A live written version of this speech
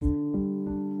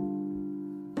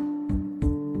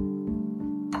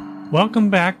Welcome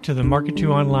back to the Market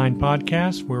 2 Online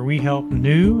podcast, where we help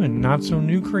new and not so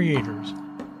new creators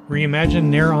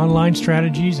reimagine their online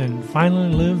strategies and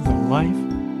finally live the life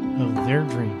of their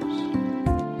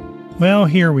dreams. Well,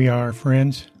 here we are,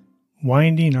 friends,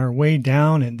 winding our way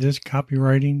down in this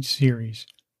copywriting series.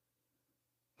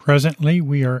 Presently,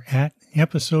 we are at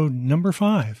episode number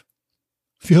 5.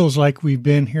 Feels like we've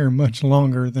been here much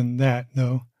longer than that,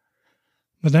 though.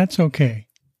 But that's okay.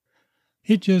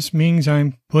 It just means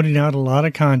I'm putting out a lot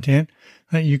of content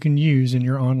that you can use in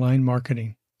your online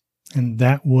marketing. And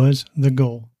that was the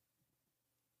goal.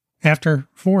 After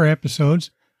 4 episodes,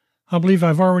 I believe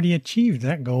I've already achieved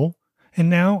that goal.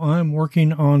 And now I'm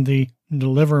working on the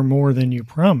deliver more than you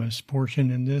promise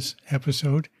portion in this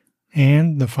episode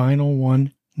and the final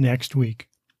one next week.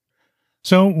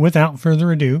 So without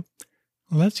further ado,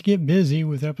 let's get busy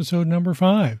with episode number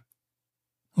 5.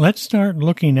 Let's start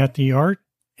looking at the art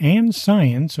and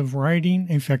science of writing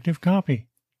effective copy.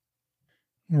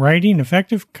 Writing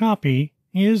effective copy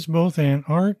is both an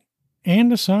art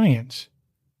and a science.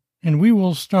 And we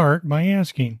will start by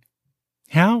asking,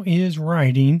 how is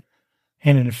writing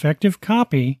and an effective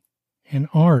copy an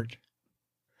art?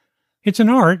 It's an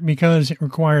art because it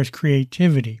requires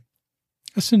creativity,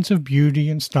 a sense of beauty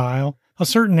and style, a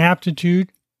certain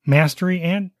aptitude, mastery,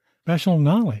 and special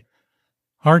knowledge.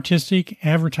 Artistic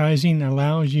advertising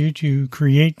allows you to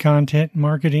create content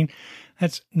marketing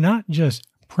that's not just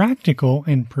practical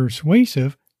and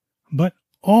persuasive, but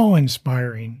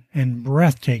awe-inspiring and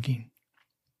breathtaking.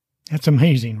 That's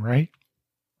amazing, right?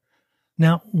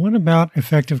 Now, what about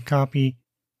effective copy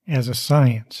as a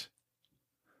science?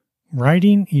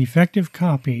 Writing effective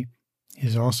copy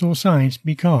is also a science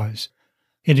because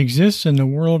it exists in the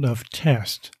world of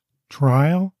test,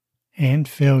 trial, and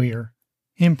failure,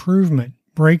 improvement,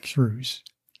 breakthroughs,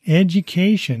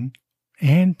 education,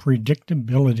 and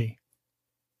predictability.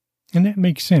 And that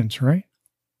makes sense, right?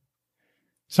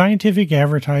 Scientific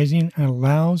advertising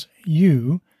allows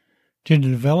you to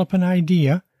develop an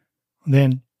idea,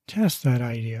 then test that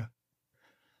idea.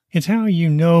 It's how you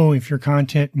know if your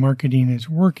content marketing is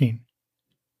working.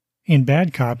 In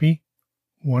bad copy,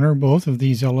 one or both of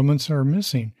these elements are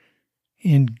missing.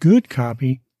 In good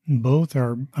copy, both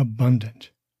are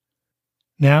abundant.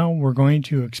 Now we're going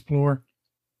to explore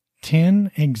 10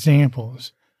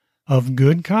 examples of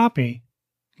good copy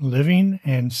living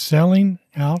and selling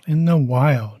out in the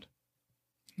wild.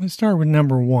 Let's start with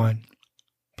number 1,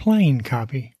 plain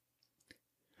copy.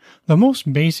 The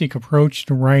most basic approach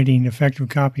to writing effective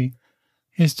copy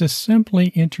is to simply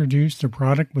introduce the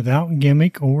product without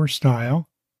gimmick or style.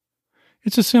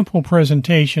 It's a simple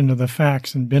presentation of the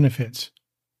facts and benefits.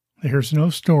 There's no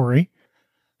story.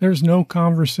 There's no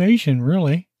conversation,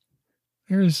 really.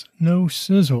 There's no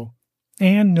sizzle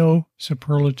and no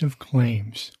superlative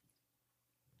claims.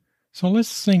 So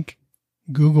let's think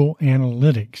Google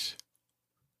Analytics.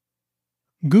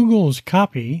 Google's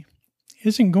copy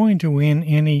isn't going to win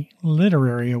any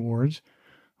literary awards,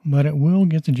 but it will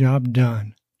get the job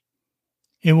done.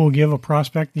 It will give a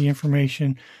prospect the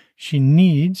information she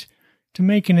needs to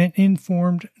make an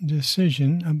informed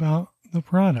decision about the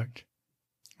product.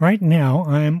 Right now,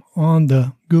 I'm on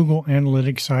the Google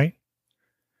Analytics site,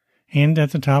 and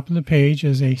at the top of the page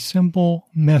is a simple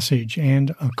message and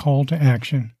a call to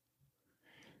action.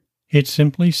 It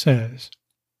simply says,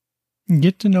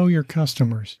 get to know your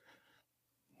customers.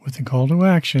 With the call to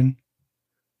action,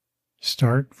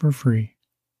 start for free.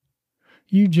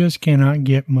 You just cannot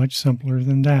get much simpler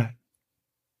than that.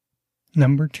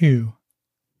 Number 2,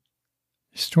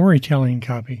 storytelling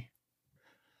copy.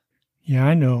 Yeah,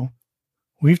 I know.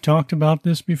 We've talked about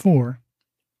this before.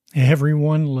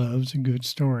 Everyone loves a good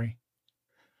story.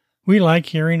 We like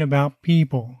hearing about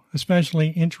people, especially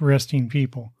interesting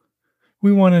people.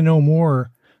 We want to know more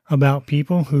about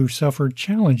people who suffered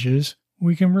challenges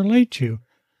we can relate to,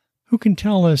 who can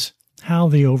tell us how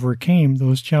they overcame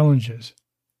those challenges.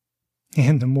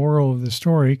 And the moral of the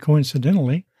story,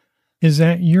 coincidentally, is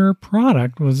that your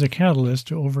product was the catalyst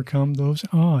to overcome those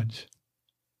odds.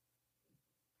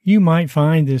 You might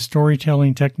find this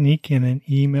storytelling technique in an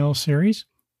email series,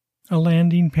 a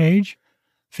landing page,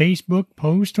 Facebook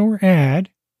post or ad,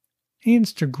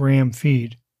 Instagram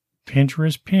feed,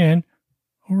 Pinterest pin,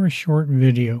 or a short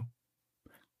video.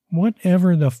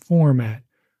 Whatever the format,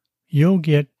 you'll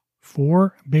get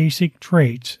 4 basic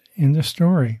traits in the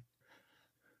story.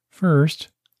 First,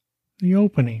 the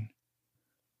opening.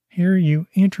 Here you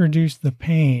introduce the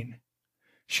pain,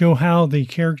 show how the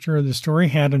character of the story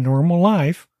had a normal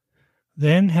life,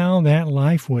 then how that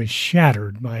life was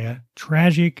shattered by a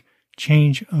tragic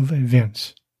change of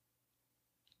events.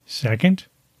 Second,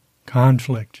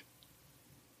 conflict.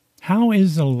 How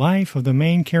is the life of the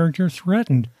main character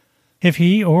threatened if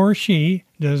he or she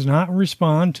does not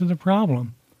respond to the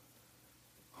problem?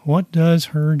 What does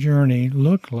her journey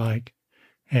look like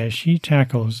as she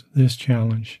tackles this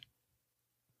challenge?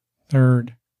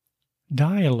 Third,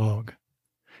 dialogue.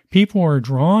 People are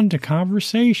drawn to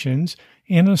conversations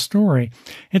in a story.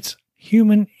 It's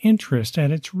human interest at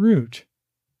its root.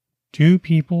 Two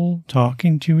people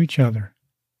talking to each other.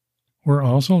 We're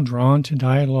also drawn to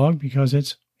dialogue because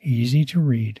it's easy to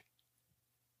read.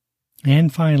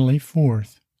 And finally,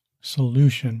 fourth,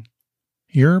 solution.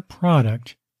 Your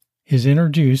product is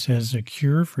introduced as the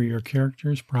cure for your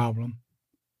character's problem.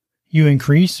 You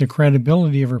increase the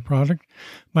credibility of your product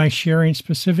by sharing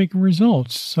specific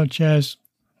results, such as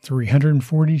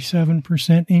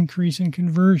 347% increase in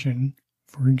conversion,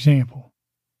 for example.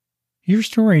 Your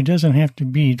story doesn't have to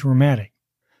be dramatic.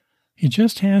 It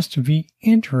just has to be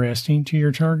interesting to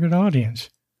your target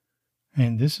audience.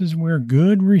 And this is where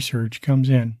good research comes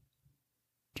in.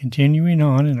 Continuing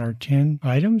on in our 10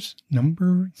 items,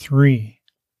 number 3.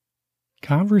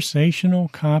 Conversational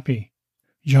copy.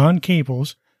 John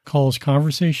Caples calls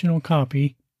conversational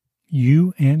copy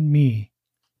you and me.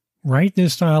 Write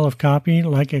this style of copy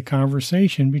like a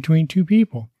conversation between two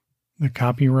people, the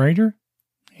copywriter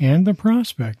and the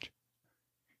prospect.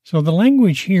 So the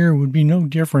language here would be no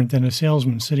different than a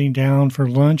salesman sitting down for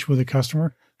lunch with a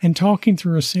customer and talking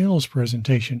through a sales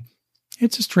presentation.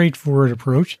 It's a straightforward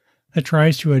approach that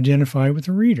tries to identify with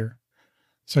the reader,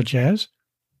 such as,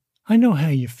 I know how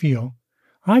you feel.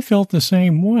 I felt the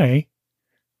same way.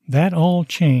 That all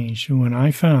changed when I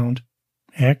found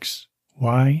X,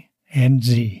 Y, and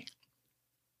Z.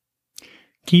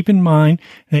 Keep in mind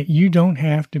that you don't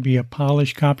have to be a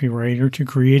polished copywriter to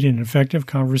create an effective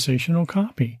conversational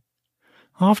copy.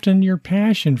 Often your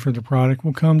passion for the product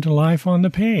will come to life on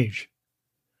the page.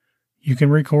 You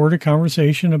can record a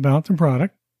conversation about the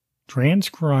product,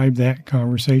 transcribe that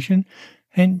conversation,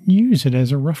 and use it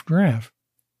as a rough draft.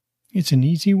 It's an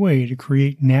easy way to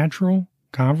create natural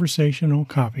conversational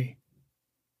copy.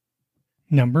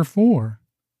 Number 4.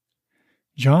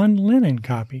 John Lennon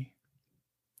copy.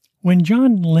 When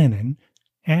John Lennon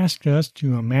asked us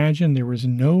to imagine there was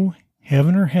no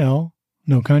heaven or hell,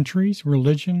 no countries,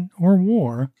 religion, or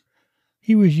war,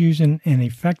 he was using an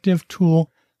effective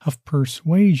tool of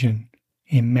persuasion,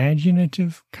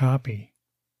 imaginative copy.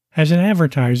 As an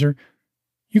advertiser,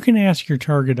 you can ask your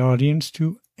target audience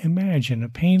to imagine a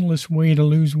painless way to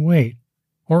lose weight,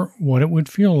 or what it would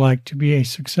feel like to be a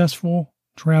successful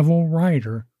travel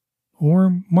writer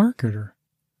or marketer.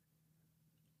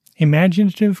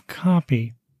 Imaginative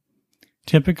copy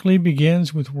typically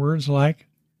begins with words like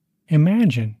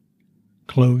imagine,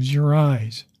 close your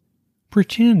eyes,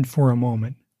 pretend for a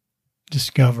moment,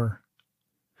 discover,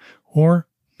 or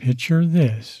picture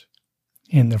this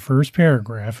in the first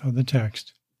paragraph of the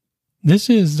text. This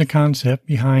is the concept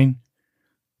behind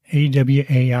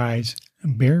AWAI's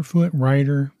Barefoot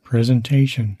Writer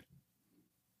presentation.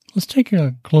 Let's take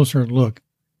a closer look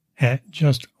at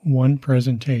just one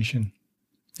presentation.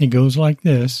 It goes like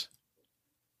this,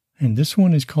 and this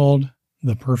one is called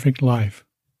The Perfect Life.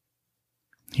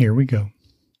 Here we go.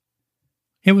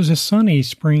 It was a sunny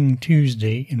spring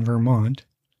Tuesday in Vermont,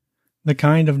 the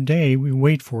kind of day we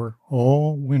wait for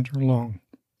all winter long.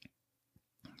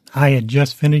 I had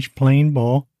just finished playing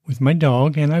ball with my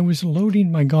dog, and I was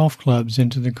loading my golf clubs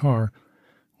into the car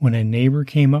when a neighbor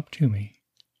came up to me.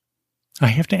 I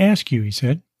have to ask you, he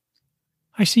said.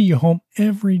 I see you home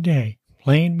every day,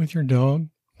 playing with your dog,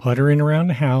 puttering around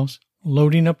the house,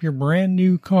 loading up your brand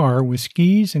new car with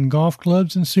skis and golf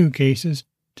clubs and suitcases,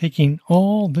 taking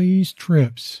all these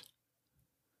trips.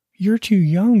 You're too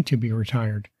young to be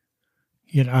retired,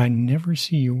 yet I never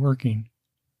see you working.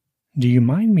 Do you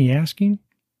mind me asking?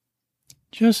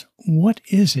 Just what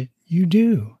is it you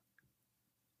do?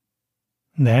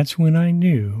 That's when I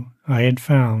knew I had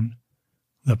found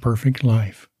the perfect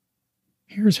life.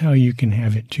 Here's how you can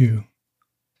have it too.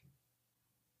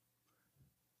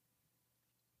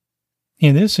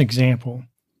 In this example,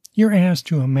 you're asked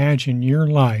to imagine your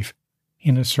life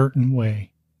in a certain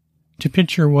way, to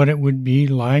picture what it would be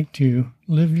like to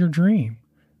live your dream,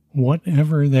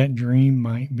 whatever that dream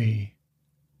might be.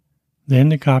 Then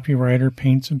the copywriter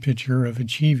paints a picture of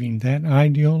achieving that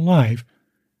ideal life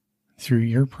through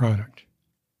your product.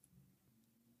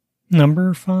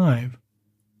 Number 5.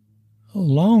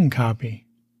 Long copy.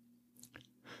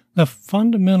 The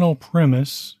fundamental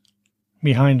premise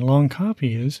behind long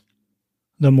copy is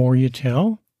the more you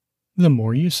tell, the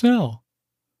more you sell.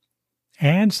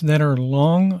 Ads that are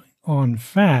long on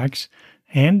facts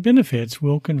and benefits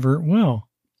will convert well.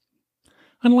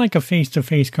 Unlike a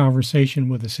face-to-face conversation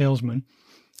with a salesman,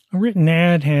 A written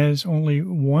ad has only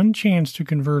one chance to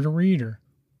convert a reader.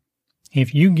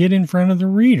 If you get in front of the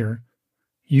reader,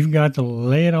 you've got to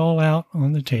lay it all out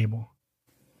on the table.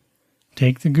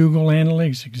 Take the Google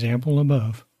Analytics example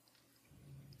above.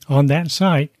 On that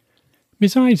site,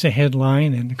 besides the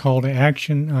headline and the call to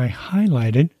action I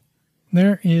highlighted,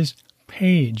 there is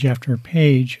page after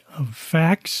page of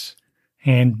facts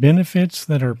and benefits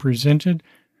that are presented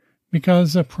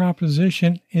because the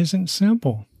proposition isn't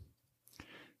simple.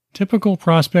 Typical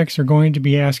prospects are going to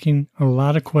be asking a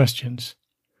lot of questions.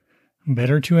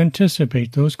 Better to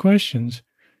anticipate those questions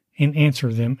and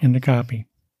answer them in the copy.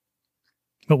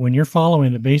 But when you're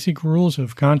following the basic rules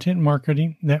of content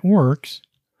marketing that works,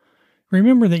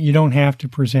 remember that you don't have to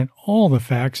present all the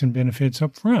facts and benefits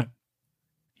up front.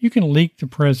 You can leak the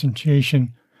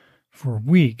presentation for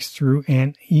weeks through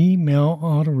an email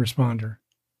autoresponder.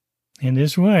 In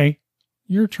this way,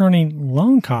 you're turning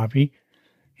long copy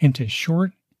into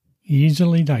short,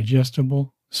 easily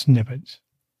digestible snippets.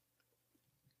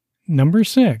 Number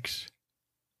 6.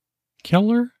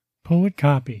 Killer poet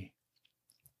copy.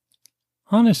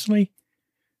 Honestly,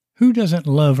 who doesn't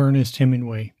love Ernest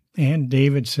Hemingway and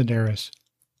David Sedaris?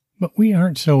 But we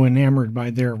aren't so enamored by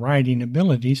their writing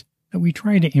abilities that we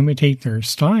try to imitate their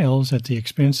styles at the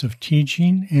expense of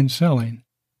teaching and selling.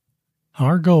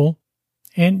 Our goal,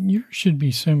 and yours should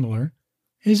be similar,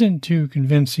 isn't to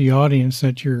convince the audience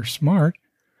that you're smart.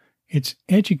 It's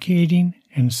educating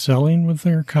and selling with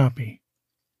their copy.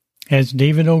 As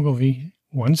David Ogilvy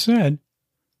once said,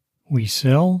 we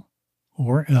sell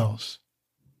or else.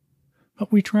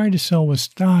 But we try to sell with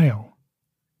style.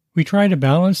 We try to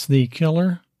balance the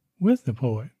killer with the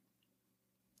poet.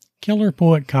 Killer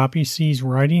poet copy sees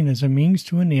writing as a means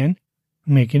to an end,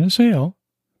 making a sale,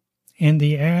 and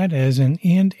the ad as an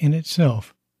end in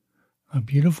itself, a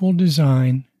beautiful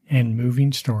design and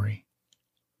moving story.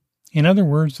 In other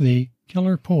words, the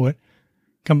killer poet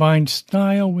combines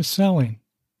style with selling,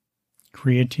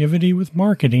 creativity with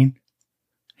marketing,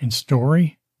 and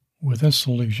story with a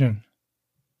solution.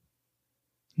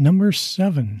 Number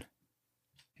 7.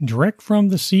 Direct from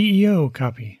the CEO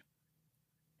copy.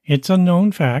 It's a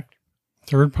known fact,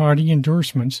 third-party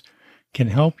endorsements can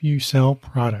help you sell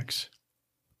products.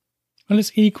 But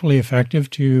it's equally effective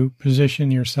to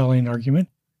position your selling argument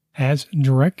as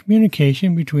direct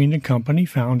communication between the company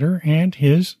founder and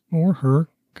his or her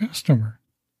customer.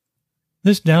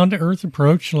 This down-to-earth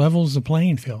approach levels the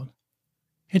playing field.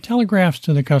 It telegraphs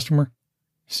to the customer,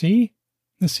 see,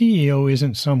 the CEO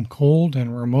isn't some cold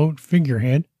and remote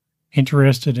figurehead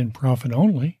interested in profit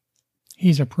only.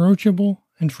 He's approachable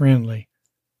and friendly.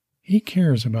 He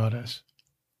cares about us.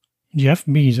 Jeff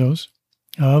Bezos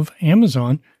of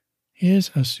Amazon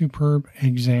is a superb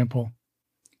example.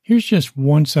 Here's just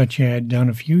one such ad done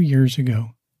a few years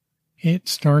ago. It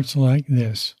starts like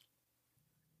this.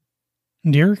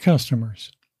 Dear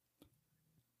customers,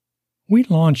 we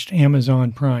launched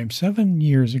Amazon Prime 7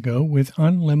 years ago with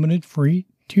unlimited free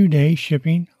 2-day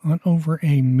shipping on over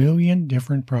 1 million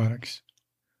different products.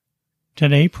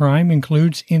 Today, Prime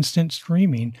includes instant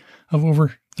streaming of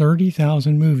over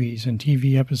 30,000 movies and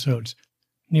TV episodes,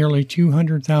 nearly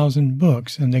 200,000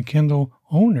 books in the Kindle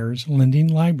owner's lending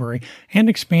library, and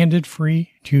expanded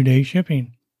free 2-day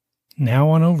shipping, now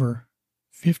on over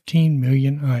 15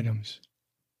 million items.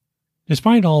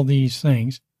 Despite all these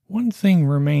things, one thing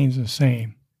remains the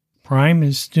same. Prime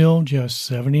is still just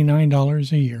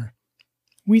 $79 a year.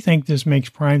 We think this makes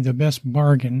Prime the best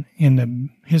bargain in the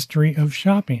history of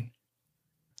shopping.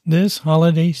 This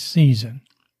holiday season,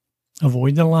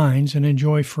 avoid the lines and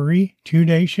enjoy free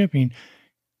 2-day shipping,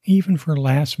 even for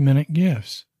last-minute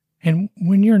gifts. And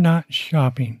when you're not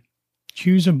shopping,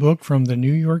 choose a book from the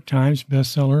New York Times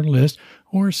bestseller list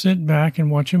or sit back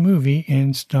and watch a movie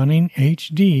in stunning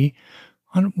HD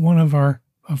on one of our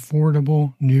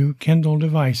affordable new Kindle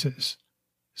devices,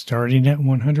 starting at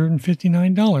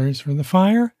 $159 for the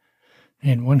Fire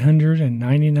and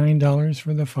 $199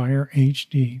 for the Fire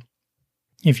HD.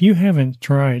 If you haven't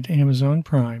tried Amazon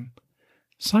Prime,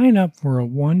 sign up for a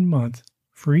 1-month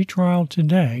free trial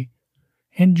today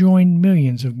and join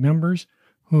millions of members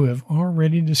who have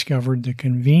already discovered the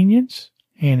convenience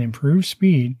and improved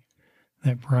speed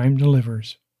that Prime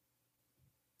delivers.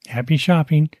 Happy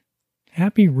shopping,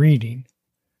 happy reading,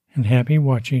 and happy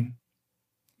watching.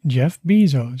 Jeff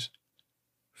Bezos,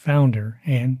 founder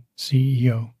and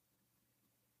CEO.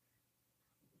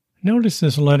 Notice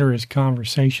this letter is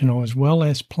conversational as well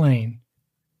as plain.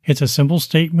 It's a simple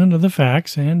statement of the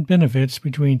facts and benefits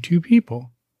between two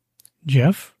people,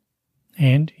 Jeff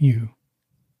and you.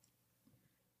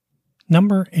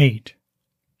 Number 8.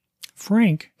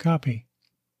 Frank copy.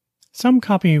 Some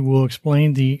copy will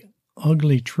explain the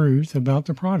ugly truth about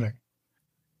the product.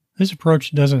 This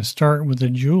approach doesn't start with the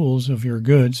jewels of your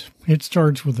goods, it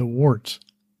starts with the warts.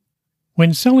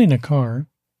 When selling a car,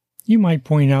 you might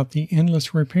point out the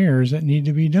endless repairs that need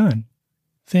to be done.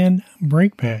 Thin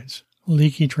brake pads,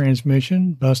 leaky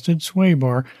transmission, busted sway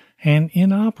bar, and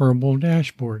inoperable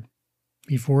dashboard.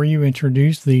 Before you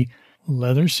introduce the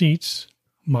leather seats,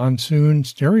 monsoon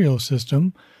stereo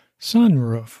system,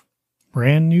 sunroof,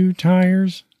 brand new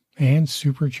tires, and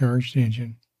supercharged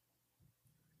engine.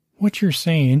 What you're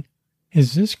saying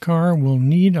is this car will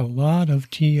need a lot of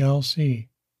TLC.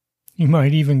 You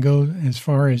might even go as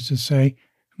far as to say,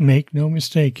 make no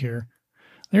mistake here,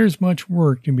 there's much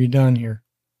work to be done here.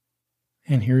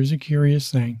 And here's a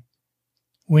curious thing.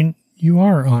 When you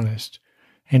are honest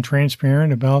and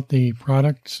transparent about the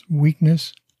product's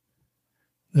weakness,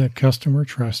 the customer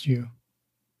trusts you.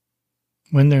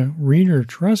 When the reader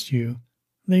trusts you,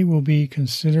 they will be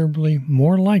considerably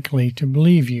more likely to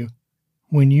believe you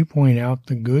when you point out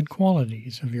the good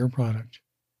qualities of your product.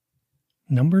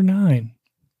 Number 9,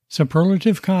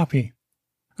 superlative copy.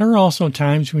 There are also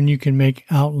times when you can make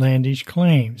outlandish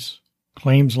claims.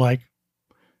 Claims like,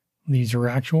 these are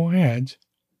actual ads.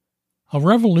 A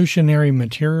revolutionary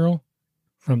material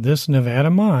from this Nevada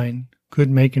mine could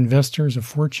make investors a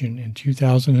fortune in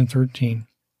 2013.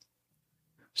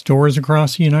 Stores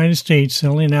across the United States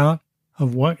selling out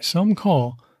of what some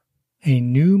call a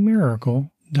new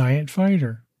miracle diet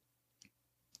fighter.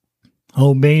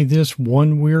 Obey this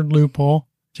one weird loophole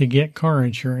to get car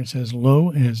insurance as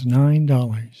low as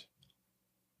 $9.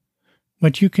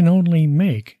 But you can only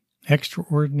make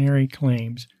extraordinary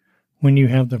claims when you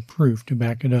have the proof to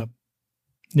back it up.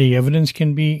 The evidence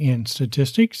can be in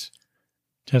statistics,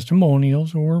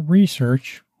 testimonials, or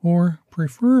research, or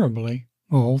preferably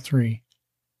all three.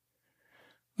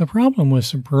 The problem with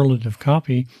superlative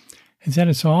copy is that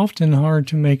it's often hard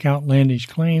to make outlandish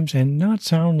claims and not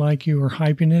sound like you are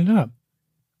hyping it up.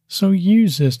 So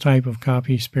use this type of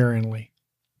copy sparingly.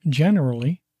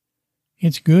 Generally,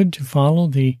 it's good to follow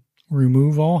the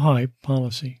remove all hype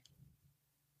policy.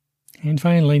 And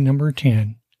finally, number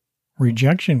 10,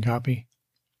 rejection copy.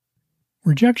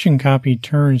 Rejection copy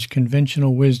turns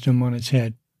conventional wisdom on its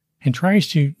head and tries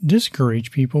to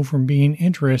discourage people from being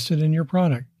interested in your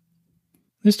product.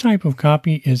 This type of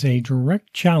copy is a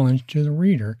direct challenge to the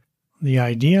reader, the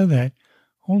idea that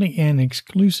only an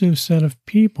exclusive set of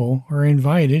people are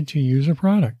invited to use a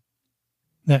product.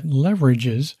 That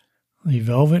leverages the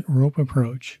velvet rope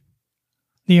approach.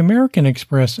 The American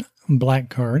Express Black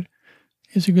Card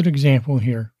is a good example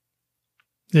here.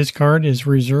 This card is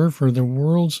reserved for the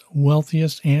world's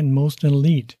wealthiest and most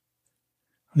elite.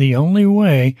 The only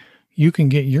way you can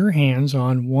get your hands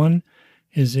on one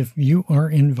is if you are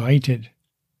invited.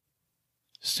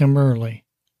 Similarly,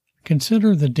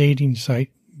 consider the dating site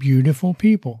Beautiful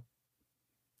People.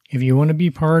 If you want to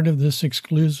be part of this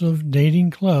exclusive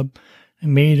dating club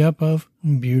made up of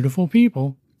beautiful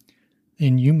people,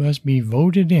 then you must be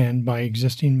voted in by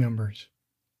existing members.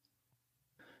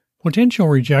 Potential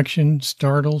rejection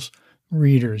startles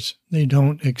readers. They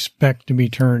don't expect to be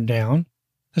turned down,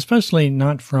 especially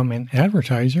not from an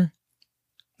advertiser.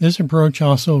 This approach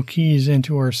also keys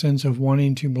into our sense of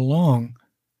wanting to belong.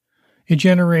 It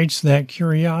generates that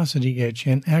curiosity itch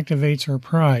and activates our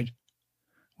pride.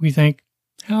 We think,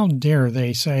 how dare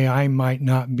they say I might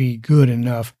not be good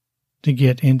enough to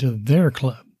get into their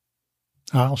club?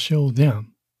 I'll show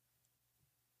them.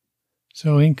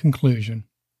 So in conclusion,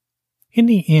 in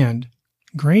the end,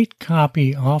 great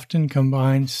copy often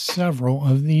combines several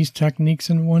of these techniques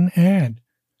in one ad.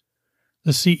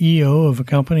 The CEO of a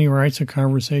company writes a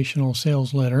conversational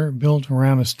sales letter built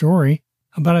around a story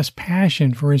about his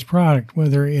passion for his product,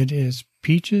 whether it is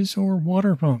peaches or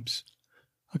water pumps.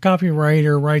 A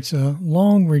copywriter writes a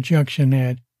long rejection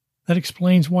ad that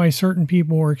explains why certain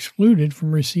people are excluded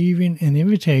from receiving an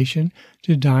invitation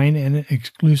to dine in an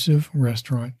exclusive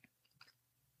restaurant.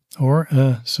 Or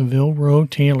a Savile Row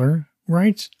tailor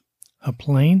writes a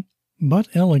plain but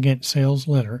elegant sales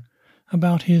letter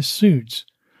about his suits,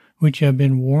 which have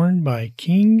been worn by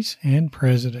kings and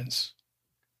presidents.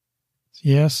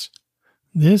 Yes,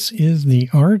 this is the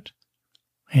art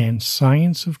and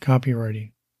science of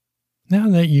copywriting. Now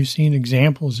that you've seen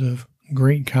examples of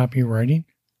great copywriting,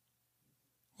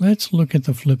 let's look at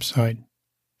the flip side.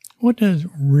 What does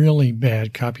really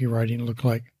bad copywriting look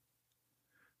like?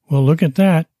 We'll look at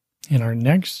that in our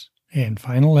next and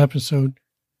final episode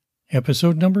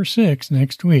number 6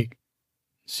 next week.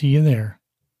 See you there.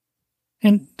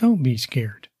 And don't be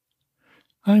scared.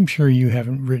 I'm sure you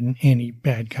haven't written any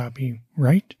bad copy,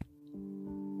 right?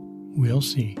 We'll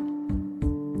see.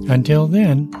 Until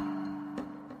then,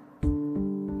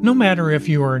 No matter if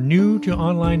you are new to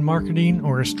online marketing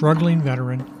or a struggling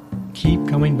veteran, keep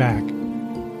coming back,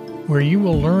 where you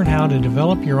will learn how to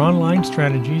develop your online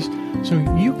strategies so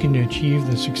you can achieve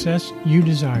the success you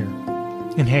desire.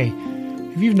 And hey,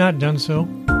 if you've not done so,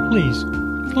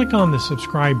 please click on the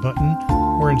subscribe button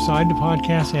or inside the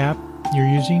podcast app you're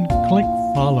using, click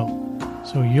follow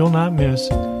so you'll not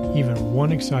miss even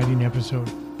one exciting episode.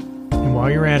 And while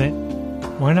you're at it,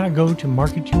 why not go to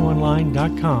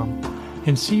market2online.com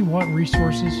and see what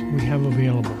resources we have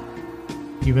available.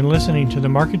 You've been listening to the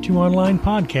Market 2 Online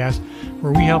podcast,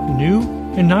 where we help new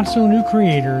and not so new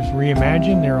creators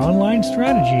reimagine their online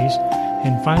strategies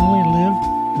and finally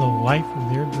live the life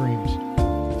of their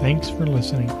dreams. Thanks for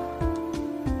listening.